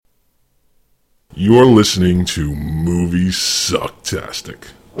You're listening to Movie Sucktastic.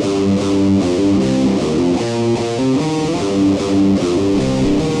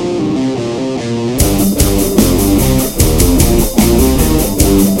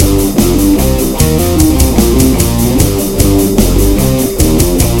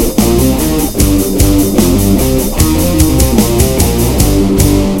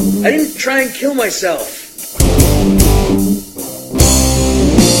 I didn't try and kill myself.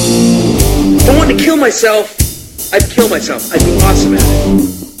 If I wanted to kill myself, I'd kill myself. I'd be awesome at it.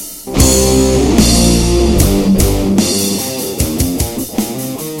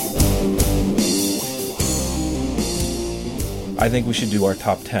 I think we should do our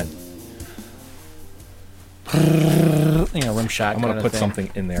top 10. Rim shot. I'm going to put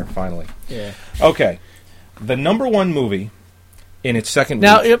something in there, finally. Yeah. Okay. The number one movie in its second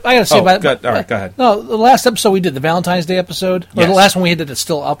Now, week... I got to say about... All right, go ahead. No, the last episode we did, the Valentine's Day episode, or Yes. the last one we did that's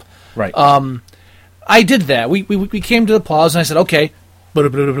still up. Right. I did that. We came to the pause, and I said, okay,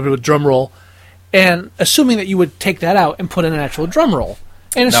 drum roll, and assuming that you would take that out and put in an actual drum roll.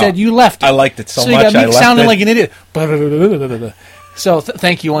 And instead, you left it. I liked it so you much, got I me left sounding it. like an idiot. So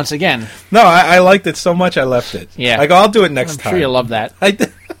thank you once again. No, I liked it so much I left it. Yeah. Like, I'll do it next I'm time. sure you'll love that.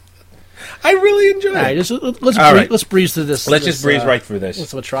 I really enjoyed All right, it. let's breeze through this. Let's just breeze right through this. With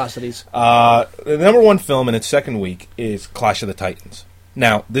some atrocities. The number one film in its second week is Clash of the Titans.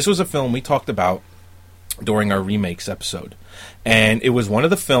 Now, this was a film we talked about during our remakes episode. And it was one of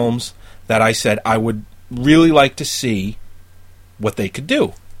the films that I said I would really like to see what they could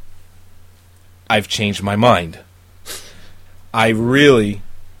do. I've changed my mind. I really...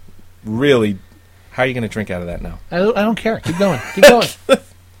 How are you going to drink out of that now? I don't care. Keep going. Keep going.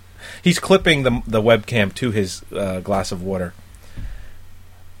 He's clipping the webcam to his glass of water.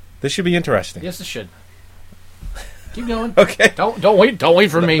 This should be interesting. Yes, it should. Keep going. Okay. Don't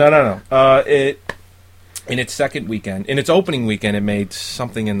wait for me. No. In its second weekend, in its opening weekend, it made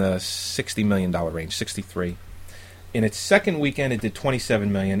something in the $60 million range, 63. In its second weekend, it did $27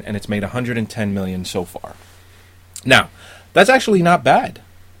 million, and it's made $110 million so far. Now, that's actually not bad.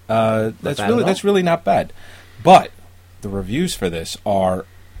 That's really not bad. But the reviews for this are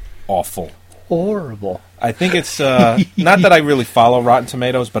awful. Horrible. I think it's not that I really follow Rotten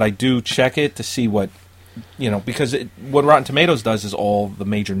Tomatoes, but I do check it to see what, because what Rotten Tomatoes does is all the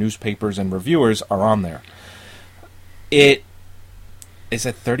major newspapers and reviewers are on there. It is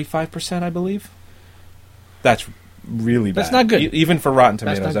at 35%, I believe. That's really bad. That's not good. Even for Rotten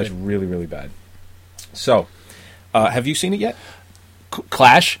Tomatoes, that's good. really, really bad. So, have you seen it yet?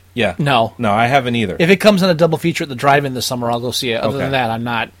 Clash? Yeah. No. No, I haven't either. If it comes in a double feature at the drive-in this summer, I'll go see it. Other Okay. than that, I'm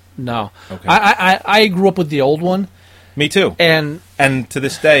not. No. Okay. I grew up with the old one. Me too. And to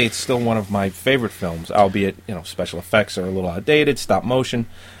this day, it's still one of my favorite films, albeit, special effects are a little outdated, stop motion,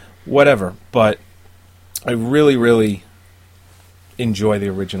 whatever. But I really, really enjoy the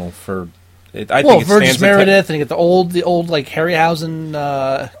original for it. I think it Burgess stands the Meredith, and you get the old like Harryhausen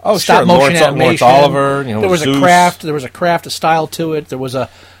stop sure, motion Lawrence animation. Oliver, there was Zeus. There was a craft, a style to it. There was a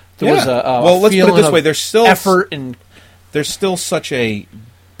Well, let's put it feeling this of way: there's still effort and there's still such a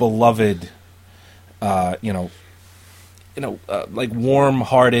beloved, like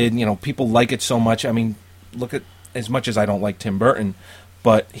warm-hearted. People like it so much. I mean, look at as much as I don't like Tim Burton,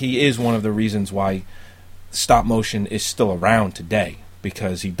 but he is one of the reasons why stop motion is still around today,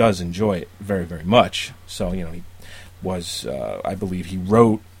 because he does enjoy it very, very much. So, he was, I believe he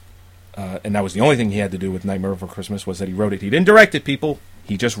wrote, and that was the only thing he had to do with Nightmare Before Christmas, was that he wrote it. He didn't direct it, people.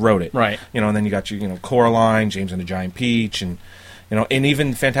 He just wrote it. Right. And then you got Coraline, James and the Giant Peach, and, and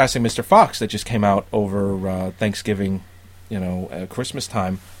even Fantastic Mr. Fox that just came out over Thanksgiving, Christmas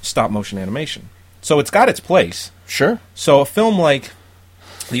time, stop motion animation. So it's got its place. sure. So a film like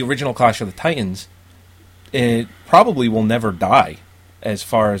the original Clash of the Titans, it probably will never die as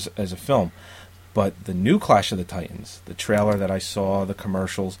far as a film. But the new Clash of the Titans, the trailer that I saw, the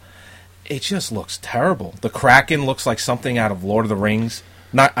commercials, it just looks terrible. The Kraken looks like something out of Lord of the Rings.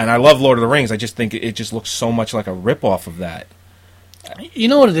 And I love Lord of the Rings. I just think it just looks so much like a ripoff of that. You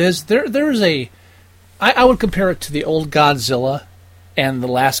know what it is? There is I would compare it to the old Godzilla and the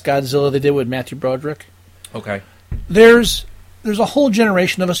last Godzilla they did with Matthew Broderick. Okay. There's a whole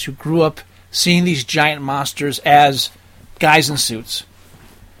generation of us who grew up seeing these giant monsters as guys in suits.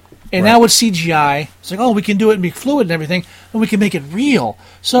 And now with CGI, it's like, oh, we can do it and be fluid and everything, and we can make it real.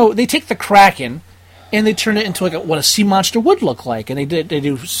 So they take the Kraken and they turn it into like what a sea monster would look like, and they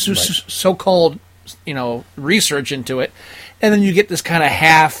do so-called research into it, and then you get this kind of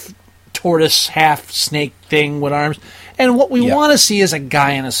half tortoise, half snake thing with arms. And what we want to see is a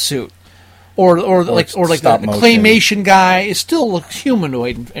guy in a suit, or like the stop motion. claymation guy is still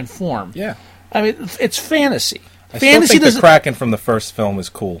humanoid in form. Yeah. I mean, it's fantasy. I still think the Kraken from the first film is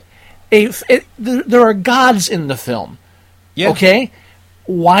cool. There are gods in the film. Yeah. Okay?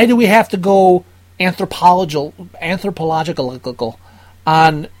 Why do we have to go anthropological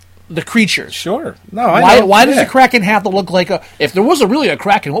on the creatures? Sure. No, I know. Why does the Kraken have to look like a... If there was really a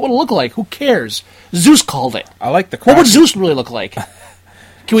Kraken, what would it look like? Who cares? Zeus called it. I like the Kraken. What would Zeus really look like?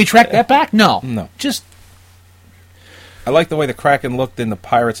 Can we track that back? No. Just... I like the way the Kraken looked in the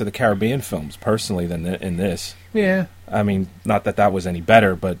Pirates of the Caribbean films, personally, than in this. Yeah. I mean, not that was any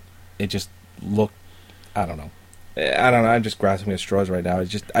better, but it just looked... I don't know. I'm just grasping at straws right now.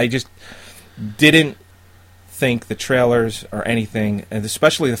 I just didn't think the trailers or anything, and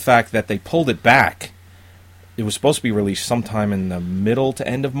especially the fact that they pulled it back. It was supposed to be released sometime in the middle to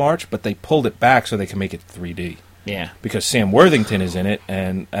end of March, but they pulled it back so they can make it 3D. Yeah. Because Sam Worthington is in it,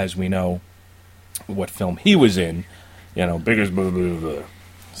 and as we know what film he was in, biggest blah, blah, blah.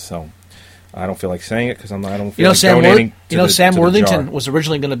 So I don't feel like saying it because I don't feel like donating Sam Worthington was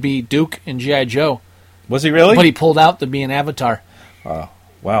originally going to be Duke in G.I. Joe. Was he really? But he pulled out to be an Avatar.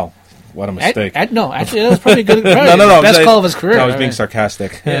 Wow. What a mistake. No, actually, that was probably good. No. Best call of his career. I was being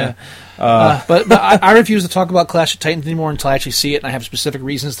sarcastic. Yeah. But I refuse to talk about Clash of Titans anymore until I actually see it and I have specific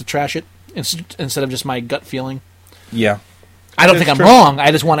reasons to trash it instead of just my gut feeling. Yeah. I don't think I'm wrong.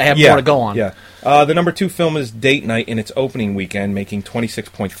 I just want to have more to go on. Yeah. The number 2 film is Date Night in its opening weekend, making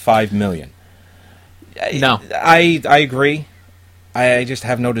 $26.5 million. No. I agree. I just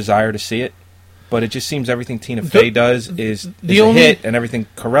have no desire to see it. But it just seems everything Tina Fey does is a hit, and everything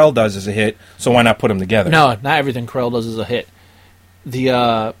Carell does is a hit, so why not put them together? No, not everything Carell does is a hit.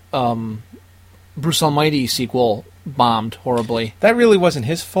 The Bruce Almighty sequel bombed horribly. That really wasn't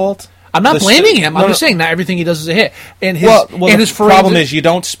his fault. I'm not blaming him. I'm just saying not everything he does is a hit. And the problem is you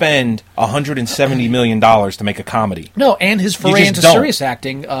don't spend $170 million to make a comedy. No, and his foray into serious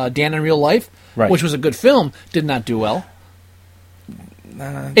acting, Dan in Real Life, which was a good film, did not do well.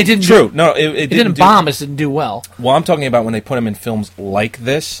 It didn't. True. It didn't bomb. It didn't do well. Well, I'm talking about when they put him in films like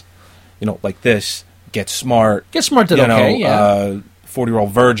this. Like this. Get Smart. Get Smart did okay. Yeah. 40-Year-Old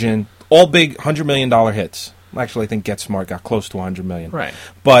Virgin. All big $100 million hits. Actually, I think Get Smart got close to $100 million. Right.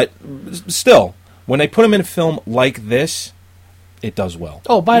 But still, when they put him in a film like this, it does well.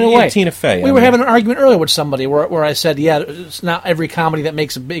 Oh, by the way, Tina Fey. We were having an argument earlier with somebody where I said, it's not every comedy that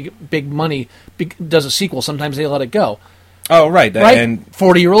makes a big money does a sequel. Sometimes they let it go. Oh, right. And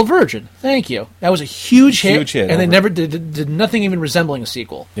 40-Year-Old Virgin. Thank you. That was a huge hit. And they never did nothing even resembling a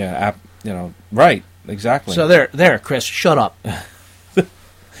sequel. Yeah, right. Exactly. So there, Chris, shut up.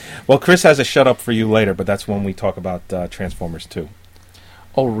 Well, Chris has a shut up for you later, but that's when we talk about Transformers 2.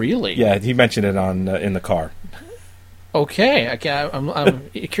 Oh, really? Yeah, he mentioned it in the car. Okay. I'm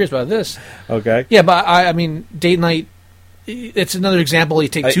curious about this. Okay. Yeah, but I mean, Date Night, it's another example. You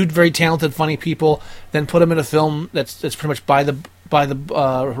take two very talented, funny people, then put them in a film that's pretty much by the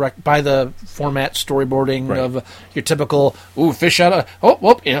format storyboarding of your typical fish out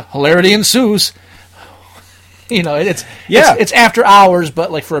of hilarity ensues. It's after hours,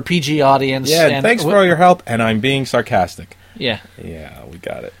 but like for a PG audience. Yeah, and thanks for all your help, and I'm being sarcastic. Yeah, we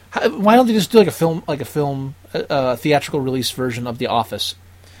got it. Why don't they just do like a theatrical release version of The Office?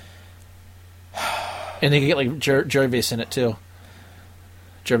 And they can get like Gervais in it too.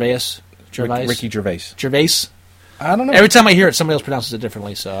 Gervais. Ricky Gervais. Gervais. I don't know. Every time I hear it, somebody else pronounces it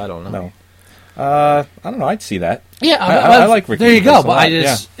differently, so I don't know. No. I don't know. I'd see that. Yeah, I like Ricky. There you go. But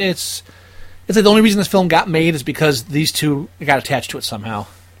it's like the only reason this film got made is because these two got attached to it somehow.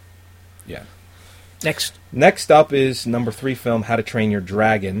 Yeah. Next up is number 3 film, How to Train Your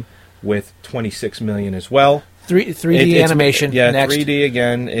Dragon, with $26 million as well. 3D animation. Yeah, next. 3D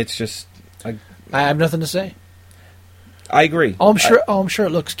again. It's just. I have nothing to say. I agree. I'm sure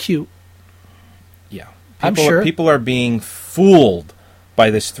it looks cute. Yeah. I'm sure people are being fooled by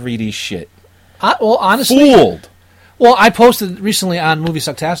this 3D shit. Honestly, fooled. Well, I posted recently on Movie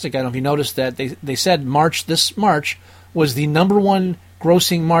Sucktastic. I don't know if you noticed that they said this March was the number 1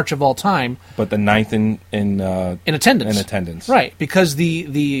 grossing March of all time, but the 9th in attendance. In attendance, right? Because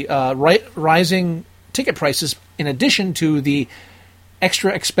the rising ticket prices, in addition to the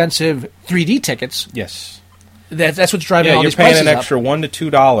extra expensive 3D tickets. Yes, that's what's driving all these prices up. You're paying an extra $1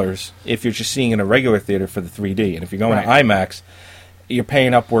 to $2 if you're just seeing in a regular theater for the 3D, and if you're going to IMAX, you're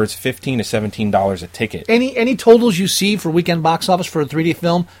paying upwards $15 to $17 a ticket. Any totals you see for weekend box office for a 3D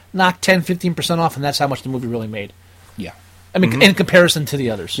film, knock 10-15% off, and that's how much the movie really made. Yeah. I mean, in comparison to the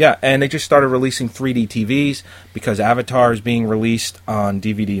others. Yeah, and they just started releasing 3D TVs because Avatar is being released on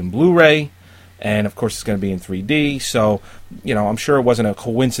DVD and Blu-ray, and of course it's going to be in 3D. So, I'm sure it wasn't a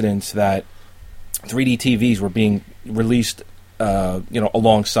coincidence that 3D TVs were being released,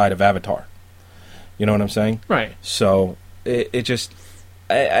 alongside of Avatar. You know what I'm saying? Right. So it just,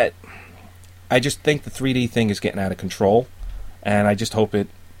 I just think the 3D thing is getting out of control, and I just hope it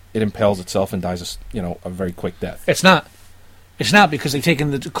impales itself and dies a very quick death. It's not. It's not because they've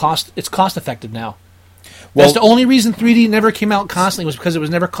taken the cost. It's cost effective now. Well, That's the only reason 3D never came out constantly was because it was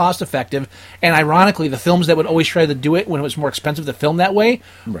never cost effective. And ironically, the films that would always try to do it when it was more expensive to film that way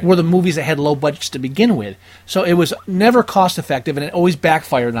were the movies that had low budgets to begin with. So it was never cost effective, and it always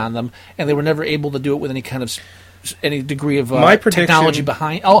backfired on them. And they were never able to do it with any kind of any degree of technology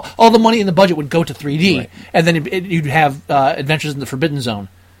behind. All the money in the budget would go to 3D, and then you'd have Adventures in the Forbidden Zone.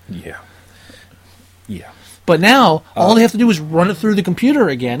 Yeah. But now, all they have to do is run it through the computer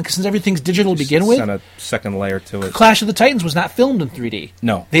again, because since everything's digital to begin with. Send a second layer to it. Clash of the Titans was not filmed in 3D.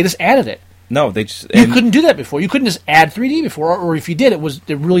 No. They just added it. No, they just... You couldn't do that before. You couldn't just add 3D before, or if you did,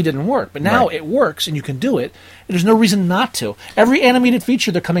 it really didn't work. But now it works, and you can do it. And there's no reason not to. Every animated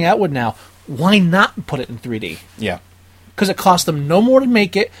feature they're coming out with now, why not put it in 3D? Yeah. Because it costs them no more to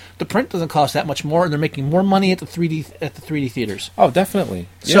make it. The print doesn't cost that much more, and they're making more money at the 3D theaters. Oh, definitely.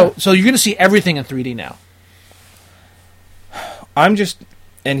 Yeah. So you're going to see everything in 3D now. And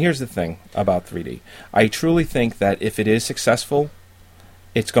here's the thing about 3D. I truly think that if it is successful,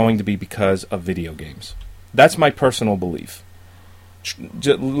 it's going to be because of video games. That's my personal belief.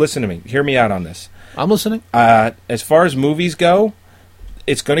 Listen to me. Hear me out on this. I'm listening. As far as movies go,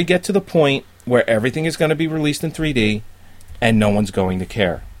 it's going to get to the point where everything is going to be released in 3D, and no one's going to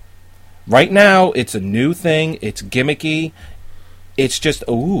care. Right now, it's a new thing. It's gimmicky. It's just,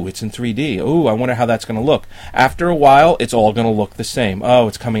 it's in 3D. I wonder how that's going to look. After a while, it's all going to look the same. Oh,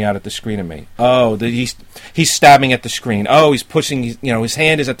 it's coming out at the screen at me. Oh, he's stabbing at the screen. Oh, he's pushing, his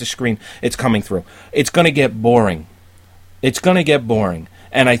hand is at the screen. It's coming through. It's going to get boring.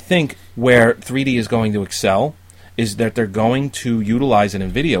 And I think where 3D is going to excel is that they're going to utilize it in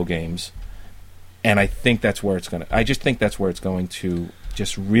video games. And I think that's where I just think that's where it's going to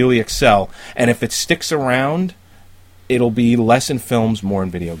just really excel. And if it sticks around, it'll be less in films, more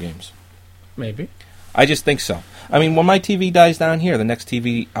in video games. Maybe. I just think so. I mean, when my TV dies down here, the next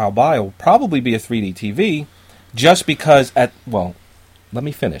TV I'll buy will probably be a 3D TV, just because let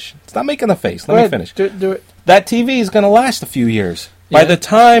me finish. Stop making the face. Let me finish. Do it. That TV is going to last a few years. Yeah. By the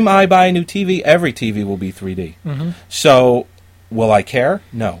time I buy a new TV, every TV will be 3D. Mm-hmm. So, will I care?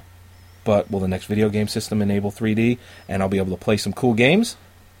 No. But will the next video game system enable 3D, and I'll be able to play some cool games?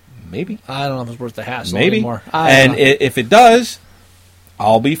 Maybe. I don't know if it's worth the hassle Maybe. anymore. And if it does,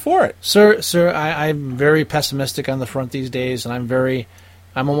 I'll be for it. Sir, I'm very pessimistic on the front these days, and I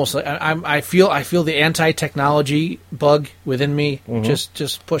feel the anti-technology bug within me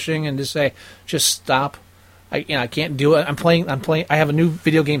just pushing and just stop. I can't do it. I'm playing. I have a new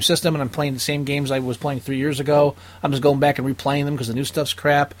video game system, and I'm playing the same games I was playing 3 years ago. I'm just going back and replaying them because the new stuff's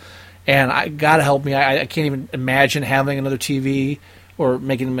crap. And I gotta help me. I can't even imagine having another TV or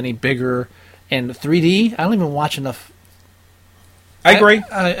making them any bigger. And 3D, I don't even watch enough. I agree.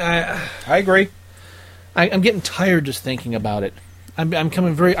 I agree. I'm getting tired just thinking about it. I'm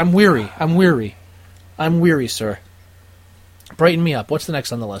weary. I'm weary, sir. Brighten me up. What's the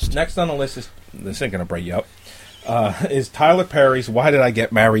next on the list? Next on the list is, this ain't gonna brighten you up, is Tyler Perry's Why Did I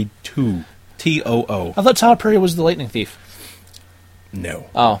Get Married 2? TOO. I thought Tyler Perry was the Lightning Thief. No.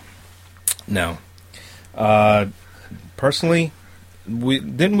 Oh. No. Personally,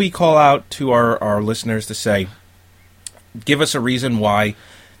 didn't we call out to our listeners to say, give us a reason why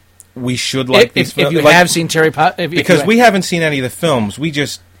we should like these films? If you have seen Terry Potter... Because we haven't seen any of the films. We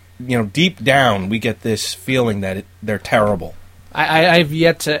just, deep down, we get this feeling that they're terrible. I've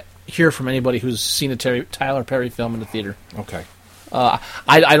yet to hear from anybody who's seen a Tyler Perry film in the theater. Okay. I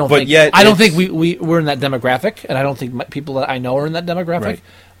don't think we're in that demographic, and I don't think people that I know are in that demographic. Right.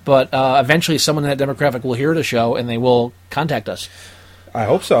 But eventually, someone in that demographic will hear the show, and they will contact us. I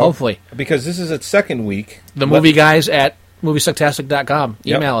hope so. Hopefully. Because this is its second week. The movie guys at moviesucktastic.com.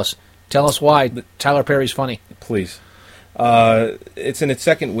 Email us. Tell us why Tyler Perry's funny. Please. It's in its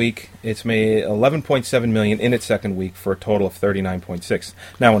second week. It's made $11.7 million in its second week for a total of $39.6.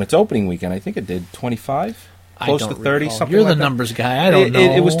 Now, in its opening weekend, I think it did 25, close to 30, recall. something You're like the that. numbers guy. I don't know.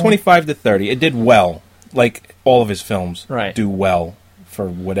 It was 25 to 30. It did well. Like all of his films do well for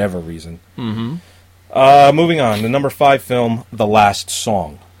whatever reason. Mm-hmm. Moving on. The number 5 film, The Last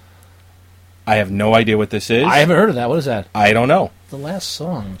Song. I have no idea what this is. I haven't heard of that. What is that? I don't know. The Last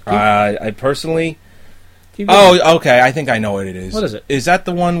Song. I personally... Oh, okay. I think I know what it is. What is it? Is that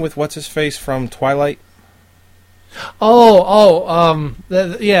the one with what's-his-face from Twilight? Yeah. And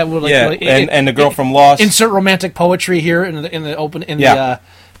the girl from Lost. Insert romantic poetry here in the open.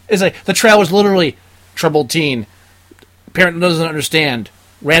 It's like the trail was literally troubled teen, parent doesn't understand,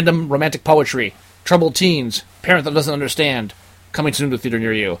 random romantic poetry. troubled teens, parent that doesn't understand, coming soon to a theater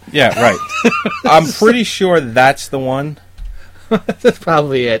near you. Yeah, right. I'm pretty sure that's the one. That's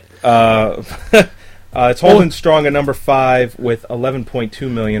probably it. It's holding strong at number 5 with 11.2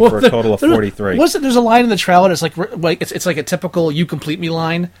 million for a total of 43. There's a line in the trailer that's like it's like a typical "You complete me"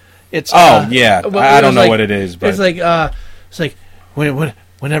 line. It's yeah. I don't know what it is, but it's like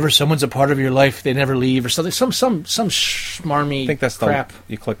whenever someone's a part of your life, they never leave or something. Some schmarmy. I think that's crap.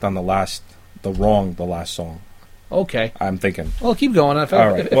 You clicked on the last song. Okay. I'm thinking. Well, keep going.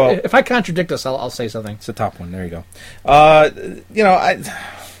 If I contradict us, I'll say something. It's the top one. There you go.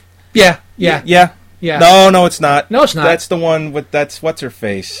 Yeah. No, it's not. No, it's not. That's the one that's what's her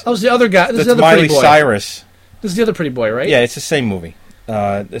face. That was the other guy. This is That's the other Miley pretty boy. Cyrus. This is the other pretty boy, right? Yeah, it's the same movie.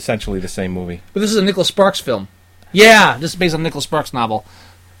 Essentially the same movie. But this is a Nicholas Sparks film. Yeah, this is based on a Nicholas Sparks novel.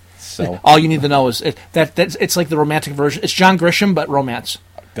 So all you need to know is it's like the romantic version. It's John Grisham, but romance.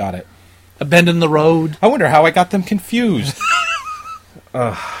 got it. A Bend in the Road. I wonder how I got them confused.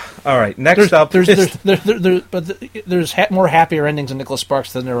 All right, next up. There's more happier endings in Nicholas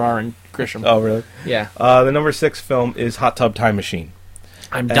Sparks than there are in Grisham. Oh, really? Yeah. The number 6 film is Hot Tub Time Machine.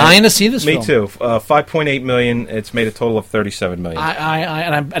 I'm dying to see this film. Me too. 5.8 million. It's made a total of 37 million.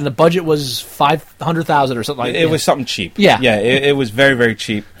 And the budget was 500,000 or something like that. It was something cheap. Yeah. Yeah, it was very, very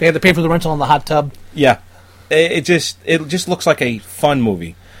cheap. They had to pay for the rental on the hot tub. Yeah. It just looks like a fun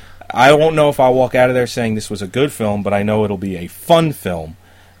movie. I won't know if I'll walk out of there saying this was a good film, but I know it'll be a fun film.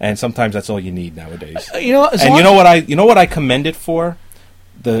 And sometimes that's all you need nowadays. You know what I commend it for?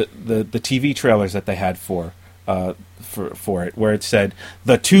 The TV trailers that they had for it, where it said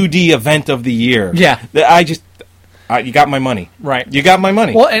the 2D event of the year. Yeah, you got my money. Right, you got my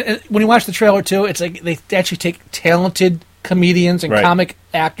money. Well, and when you watch the trailer too, it's like they actually take talented comedians and comic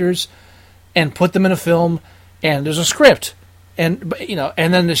actors and put them in a film, and there's a script, and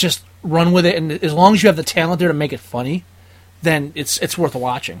then it's just run with it. And as long as you have the talent there to make it funny, then it's worth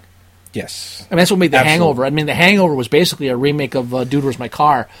watching. Yes, I mean that's what made The Absolutely. Hangover. I mean, The Hangover was basically a remake of Dude, Where's My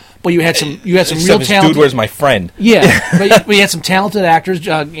Car? But you had some real talented. Dude, Where's My Friend? Yeah, but we had some talented actors.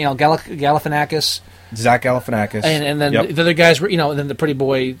 Galifianakis, Zach Galifianakis, and then the other guys were then the pretty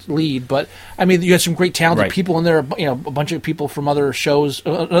boy lead. But I mean, you had some great talented people in there. A bunch of people from other shows.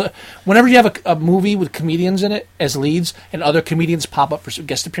 Whenever you have a movie with comedians in it as leads, and other comedians pop up for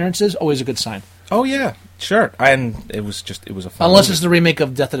guest appearances, always a good sign. Oh yeah, sure. And it was a fun Unless movie. it's the remake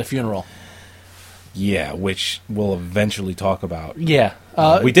of Death at a Funeral. Yeah, which we'll eventually talk about. Yeah.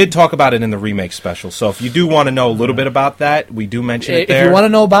 We did talk about it in the remake special, so if you do want to know a little bit about that, we do mention it there. If you want to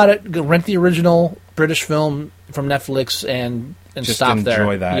know about it, go rent the original British film from Netflix and just stop there.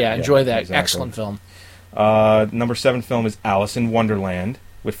 Enjoy that. Yeah, enjoy that. Exactly. Excellent film. Number 7 film is Alice in Wonderland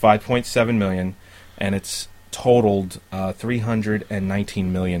with 5.7 million, and it's totaled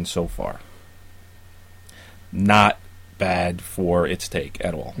 319 million so far. Not bad for its take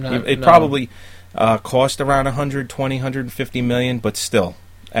at all. It probably cost around 120, 150 million, but still,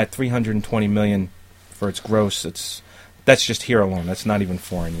 at 320 million for its gross, that's just here alone. That's not even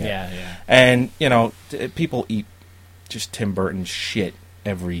foreign yet. Yeah. And, people eat just Tim Burton shit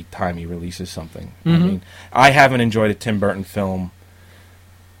every time he releases something. Mm-hmm. I mean, I haven't enjoyed a Tim Burton film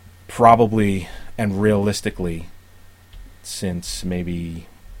probably and realistically since maybe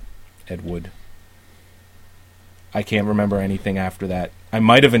Ed Wood. I can't remember anything after that. I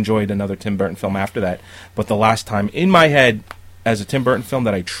might have enjoyed another Tim Burton film after that, but the last time in my head as a Tim Burton film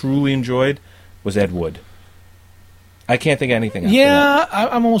that I truly enjoyed was Ed Wood. I can't think of anything after that.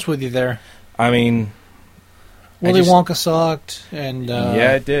 I'm almost with you there. I mean, Willy Wonka sucked, and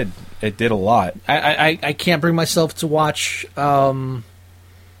yeah, it did. It did a lot. I can't bring myself to watch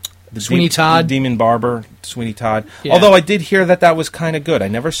Sweeney Todd. The Demon Barber, Sweeney Todd. Yeah. Although I did hear that was kind of good. I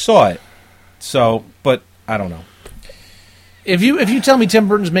never saw it, but I don't know. If you tell me Tim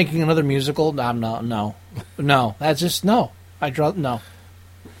Burton's making another musical, no. That's just no. No.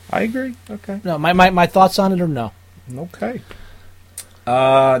 I agree. Okay. No, my thoughts on it are no. Okay.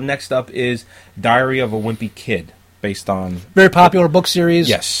 Next up is Diary of a Wimpy Kid, based on very popular book series.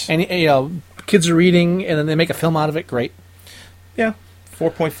 Yes. And kids are reading, and then they make a film out of it. Great. Yeah.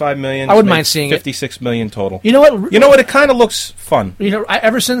 4.5 million. I wouldn't mind seeing 56 million total. You know what? It kind of looks fun.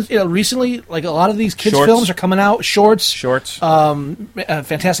 Ever since recently, like a lot of these kids Shorts. films are coming out. Shorts. Fantastic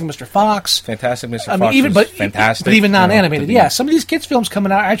Mr. Fox. Fantastic Mr. Fox. Fantastic. But even non-animated. Yeah, some of these kids films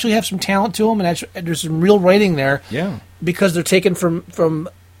coming out actually have some talent to them, and there's some real writing there. Yeah. Because they're taken from.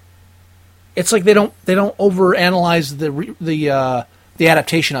 It's like they don't overanalyze the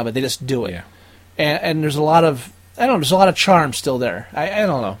adaptation of it. They just do it. Yeah. And there's a lot of. I don't know. There's a lot of charm still there. I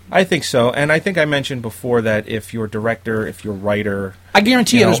don't know. I think so, and I think I mentioned before that if you're a director, if you're a writer, I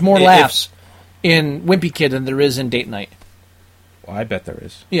guarantee you, there's more laughs. in Wimpy Kid than there is in Date Night. Well, I bet there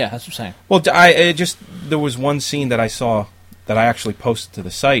is. Yeah, that's what I'm saying. Well, there was one scene that I saw that I actually posted to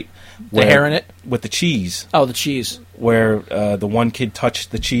the site. The hair in it? With the cheese. Oh, the cheese. Where the one kid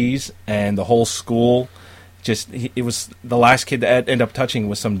touched the cheese and the whole school it was the last kid that ended up touching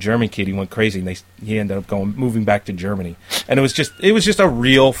was some German kid. He went crazy and he ended up moving back to Germany. And it was just a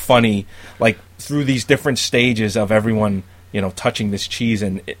real funny, like, through these different stages of everyone, touching this cheese,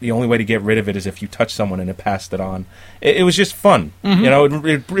 and the only way to get rid of it is if you touch someone and it passed it on. It was just fun. Mm-hmm.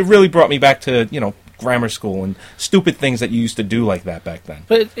 It really brought me back to, grammar school and stupid things that you used to do like that back then.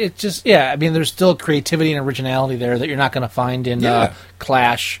 But it just, I mean, there's still creativity and originality there that you're not going to find in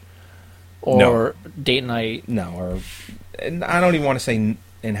Clash or Date Night. No, and I don't even want to say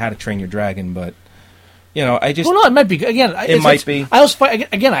in How to Train Your Dragon, but, I just... Well, no, it might be. Again, it might be. I also find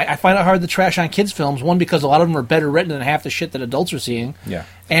it hard to trash on kids' films. One, because a lot of them are better written than half the shit that adults are seeing. Yeah.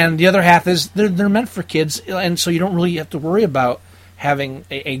 And the other half is they're meant for kids, and so you don't really have to worry about having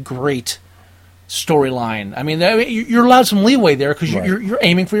a great storyline. I mean, you're allowed some leeway there because you're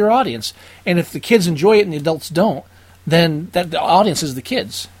aiming for your audience. And if the kids enjoy it and the adults don't, then the audience is the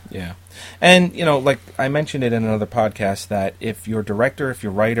kids. Yeah. And, like I mentioned it in another podcast, that if your director, if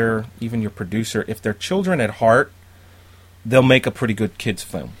your writer, even your producer, if they're children at heart, they'll make a pretty good kids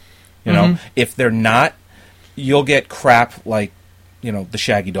film. If they're not, you'll get crap like, The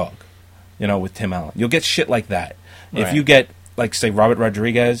Shaggy Dog, with Tim Allen. You'll get shit like that. Right. If you get, like, say, Robert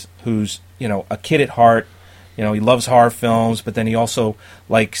Rodriguez, who's, a kid at heart, he loves horror films, but then he also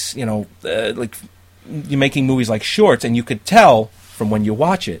likes, like, you're making movies like Shorts, and you could tell from when you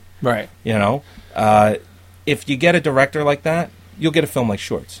watch it. Right. If you get a director like that, you'll get a film like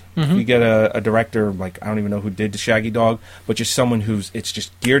Shorts. Mm-hmm. If you get a director like, I don't even know who did The Shaggy Dog, but just someone it's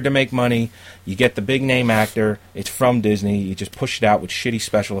just geared to make money. You get the big name actor. It's from Disney. You just push it out with shitty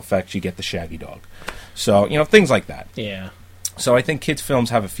special effects. You get The Shaggy Dog. So, things like that. Yeah. So I think kids'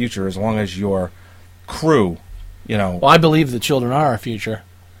 films have a future as long as your crew, Well, I believe the children are our future.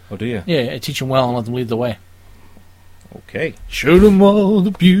 Oh, do you? Yeah, I teach them well and let them lead the way. Okay. Show them all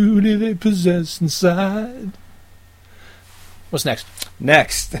the beauty they possess inside. What's next?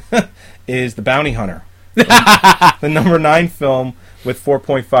 Next is The Bounty Hunter. The number 9 film with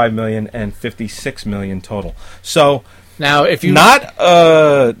 $4.5 million and $56 million total. So now, if you not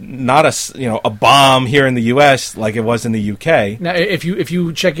a bomb here in the U.S. like it was in the U.K. Now, if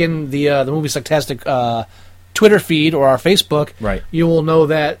you check in the Movie Sucktastic Twitter feed or our Facebook, right, you will know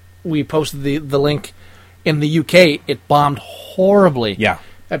that we posted the link. In the UK, it bombed horribly. Yeah.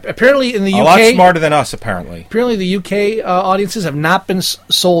 Apparently, in the UK, a lot smarter than us. Apparently, the UK audiences have not been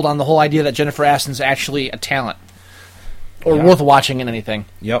sold on the whole idea that Jennifer Aniston's actually a talent or worth watching in anything.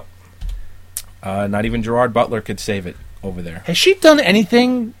 Yep. Not even Gerard Butler could save it over there. Has she done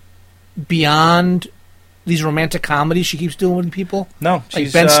anything beyond these romantic comedies she keeps doing with people? No,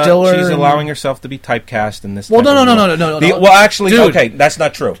 like Ben Stiller. She's allowing herself to be typecast in this. Well, no. Well, actually, dude. Okay, that's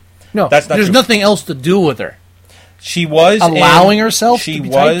not true. No, that's not there's true. nothing else to do with her. She was allowing herself to be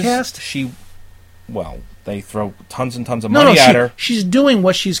typecast. They throw tons and tons of money at her. She's doing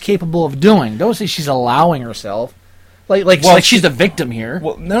what she's capable of doing. Don't say she's allowing herself. Like she's the victim here.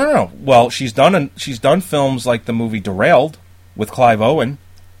 Well, no. Well, she's done films like the movie Derailed with Clive Owen,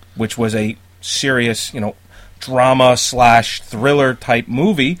 which was a serious, drama / thriller type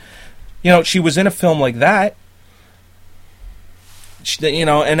movie. She was in a film like that.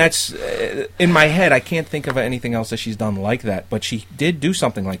 And that's in my head. I can't think of anything else that she's done like that. But she did do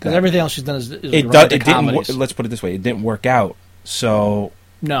something like that. Everything else she's done is it didn't. Let's put it this way: it didn't work out. So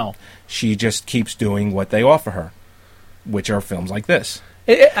no, she just keeps doing what they offer her, which are films like this,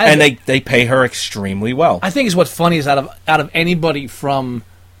 and they pay her extremely well. I think is what's funny is out of anybody from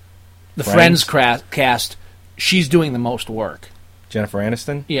the Friends cast, she's doing the most work. Jennifer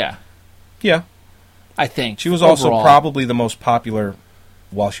Aniston. Yeah. I think she was also probably the most popular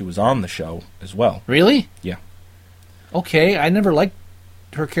while she was on the show as well. Really? Yeah. Okay, I never liked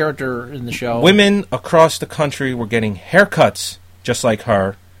her character in the show. Women across the country were getting haircuts just like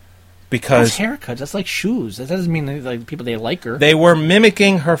her because haircuts. That's like shoes. That doesn't mean like people they like her. They were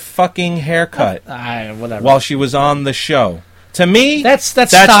mimicking her fucking haircut. Whatever. While she was on the show. To me, that's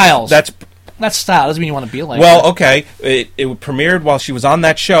styles. That's style. Doesn't mean you want to be like her. Okay. It premiered while she was on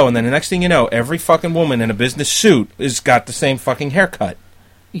that show, and then the next thing you know, every fucking woman in a business suit has got the same fucking haircut.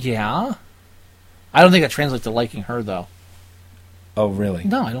 Yeah. I don't think that translates to liking her, though. Oh, really?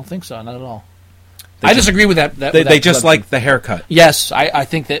 No, I don't think so. Not at all. I disagree with that. They just like the haircut. Yes, I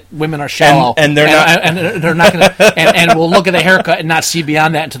think that women are shallow, And they're not, and they're not going to, and will look at the haircut and not see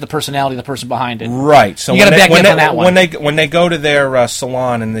beyond that into the personality of the person behind it. right. So You gotta back me up on that one. when they go to their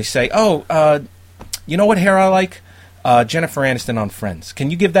salon and they say, "Oh, you know what hair I like? Jennifer Aniston on Friends. Can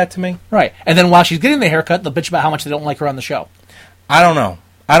you give that to me?" Right, and then while she's getting the haircut, they'll bitch about how much they don't like her on the show. I don't know.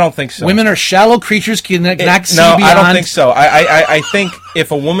 I don't think so. Women are shallow creatures, cannot see No, beyond. I don't think so. I think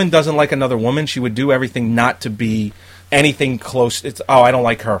if a woman doesn't like another woman, she would do everything not to be anything close. It's I don't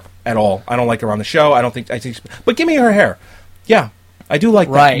like her at all. I don't like her on the show. I think. But give me her hair. Yeah, I do like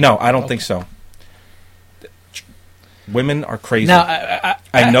that. Right. No, I don't think so. Women are crazy. Now,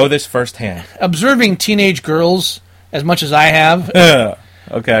 I know this firsthand. observing teenage girls as much as I have,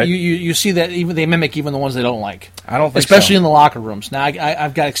 Okay. you see that even they mimic even the ones they don't like. I don't think especially so. in the locker rooms. Now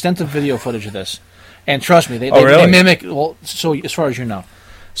I've got extensive video footage of this, and trust me, they really? mimic. Well, so as far as you know,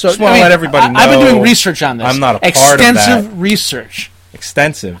 so Just wanna let everybody I've been know doing research on this. I'm not a part of extensive that. research,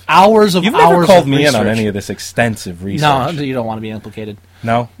 Extensive. hours of You've hours never called of me research. in on any of this extensive research. No, you don't want to be implicated.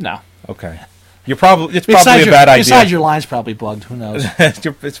 No? No. Okay. It's probably Besides a bad idea. Besides, your line's probably bugged. Who knows? it's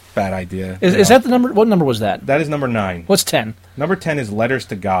a bad idea. Is that the number? What number was that? That is number 9. What's 10? Number 10 is Letters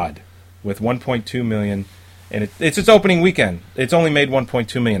to God with 1.2 million, and it's its opening weekend. It's only made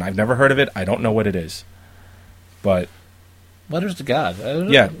 1.2 million. I've never heard of it. I don't know what it is, but Letters to God.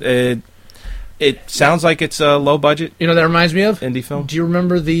 yeah, it sounds like it's a low budget You know what that reminds me of? indie film. Do you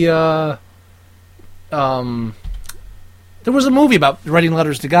remember the? There was a movie about writing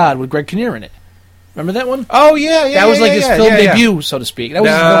letters to God with Greg Kinnear in it. Remember that one? Oh yeah, That was like his film debut, so to speak. That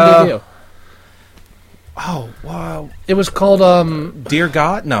was his film debut. Oh wow, It was called. Dear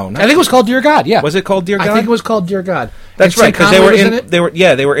God? No, not I think it was called Dear God. Yeah. Was it called Dear God? I think it was called Dear God. That's And right, because Sid they were Conway was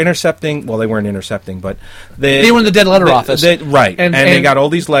in. They were intercepting. Well, they weren't intercepting, but They were in the dead letter office. Right, and they and- got all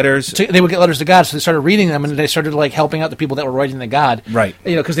these letters. They would get letters to God, so they started reading them, and they started like helping out the people that were writing to God. Right.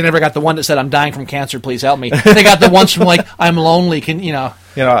 You know, because they never got the one that said, "I'm dying from cancer, please help me." They got the ones from like, "I'm lonely."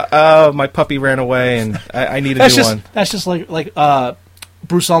 Oh, my puppy ran away, and I need a That's new just one. that's just like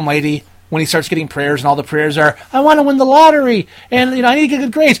Bruce Almighty when he starts getting prayers, and all the prayers are, "I want to win the lottery," and I need to get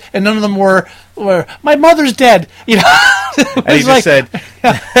good grades, and none of them were "My mother's dead." And he just said,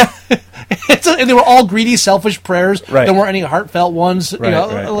 and they were all greedy, selfish prayers. Right. There weren't any heartfelt ones. Right,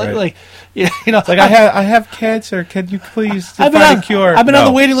 right. Like I have cancer. Can you please I've find a cure?" I've been on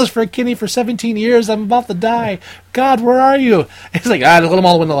No. the waiting list for a kidney for 17 years. I'm about to die. God, where are you? It's like, let them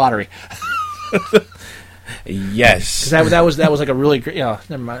all win the lottery. Yes. That was like a really great.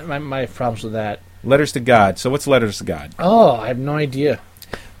 Never mind. My problems with that. Letters to God. So what's Letters to God? Oh, I have no idea.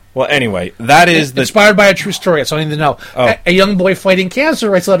 Well, anyway, that is the. Inspired by a true story. That's all I need to know. Oh. A young boy fighting cancer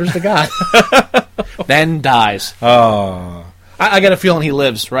writes letters to God, then dies. Oh. I got a feeling he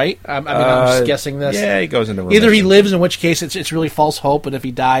lives, right? I'm just guessing this. Yeah, he goes into Either he remission. lives, in which case it's really false hope, and if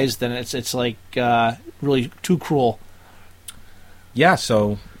he dies, then it's like really too cruel. Yeah,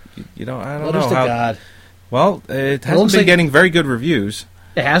 so I don't Letters know to how. God. Well, it hasn't looks been like- getting very good reviews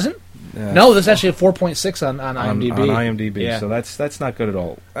It hasn't. No, that's actually a 4.6 on IMDb. on IMDb. Yeah. So that's not good at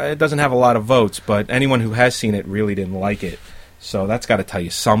all. It doesn't have a lot of votes, but anyone who has seen it really didn't like it. So that's got to tell you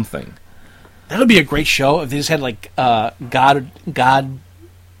something. That would be a great show if they just had like God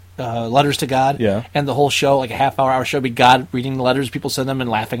letters to God. Yeah. And the whole show, like a half-hour show, would be God reading the letters people send them and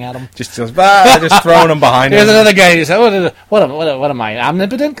laughing at them. Just throwing them behind There's him. another guy who said, what am I,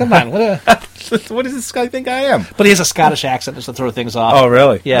 omnipotent? Come on. What does this guy think I am? But he has a Scottish accent just to throw things off. Oh,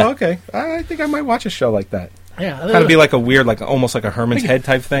 really? Yeah. Oh, okay. I think I might watch a show like that. Yeah. Kind of be like a weird, like almost like a Herman's Head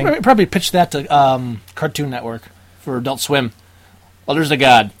type thing. Probably pitch that to Cartoon Network for Adult Swim. Letters to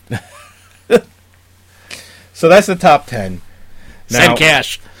God. So that's the top 10. Send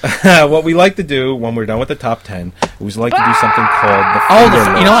cash. What we like to do when we're done with the top 10, we like to do something called the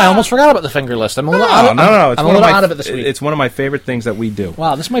finger list. I almost forgot about the finger list. I'm a little out of, No. I'm a little out of it this week. It's one of my favorite things that we do.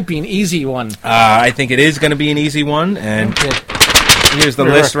 Wow, this might be an easy one. I think it is going to be an easy one, and here's the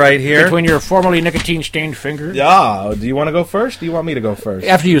list right here. Between your formerly nicotine-stained fingers. Yeah. Do you want to go first? Do you want me to go first?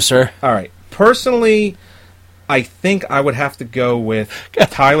 After you, sir. All right. Personally, I think I would have to go with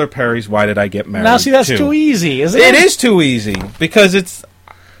Tyler Perry's "Why Did I Get Married?" Now, see, that's 2. too easy, isn't it? It is too easy because it's.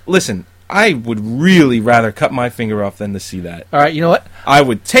 Listen, I would really rather cut my finger off than to see that. All right, you know what? I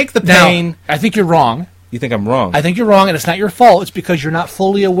would take the Now, pain. I think you're wrong. You think I'm wrong? I think you're wrong, and it's not your fault. It's because you're not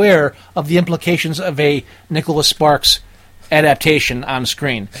fully aware of the implications of a Nicholas Sparks adaptation on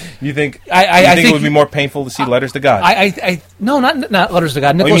screen. You think? I think think it would be more painful to see Letters to God? No, not Letters to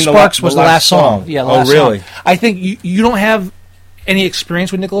God. you Nicholas mean Sparks was the last song. Yeah, the Oh, last really? song. I think you don't have any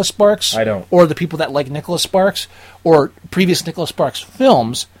experience with Nicholas Sparks. I don't. Or the people that like Nicholas Sparks or previous Nicholas Sparks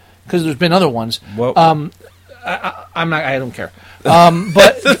films. because there's been other ones. Well, I'm not. I don't care.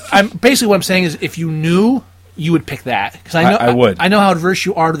 But basically what I'm saying is, if you knew, you would pick that because I know I would. I know how adverse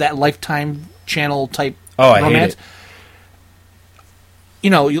you are to that Lifetime channel type. I romance. hate it. You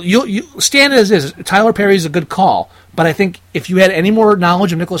know, you stand as is. Tyler Perry is a good call, but I think if you had any more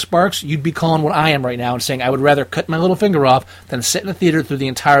knowledge of Nicholas Sparks, you'd be calling what I am right now and saying I would rather cut my little finger off than sit in the theater through the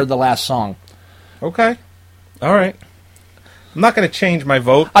entire of the last song. Okay, all right. I'm not going to change my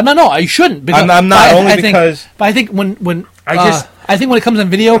vote. No, you shouldn't. Because I'm not only think, because. But I think when I think when it comes on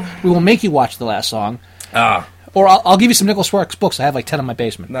video, we will make you watch the last song. Or I'll give you some Nicholas Sparks books. I have like 10 in my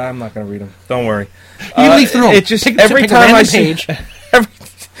basement. Nah, I'm not going to read them. Don't worry. You leave the room. It just pick every a time I random see page.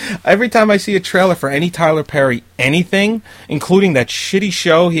 every time I see a trailer for any Tyler Perry anything, including that shitty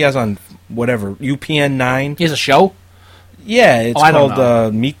show he has on whatever UPN 9. He has a show. Yeah, it's I don't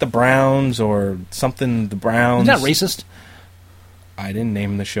called Meet the Browns or something. The Browns. Is that racist? I didn't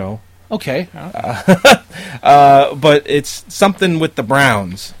name the show. Okay. But it's something with the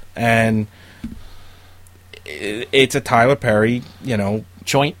Browns, and it's a Tyler Perry,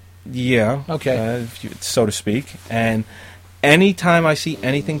 Joint. Yeah. Okay. So to speak. And anytime I see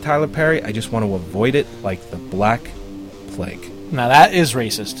anything Tyler Perry, I just want to avoid it like the Black Plague. Now that is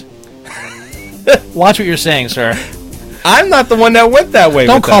racist. Watch what you're saying, sir. I'm not the one that went that way.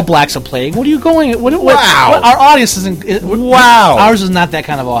 Don't call blacks a plague. What are you going? Wow. Our audience isn't. Wow. Ours is not that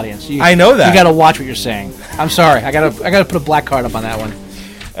kind of audience. I know that. You got to watch what you're saying. I'm sorry. I gotta put a black card up on that one.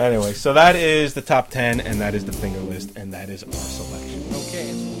 Anyway, so that is the top 10, and that is the finger list, and that is our selection.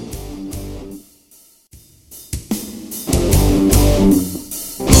 Okay.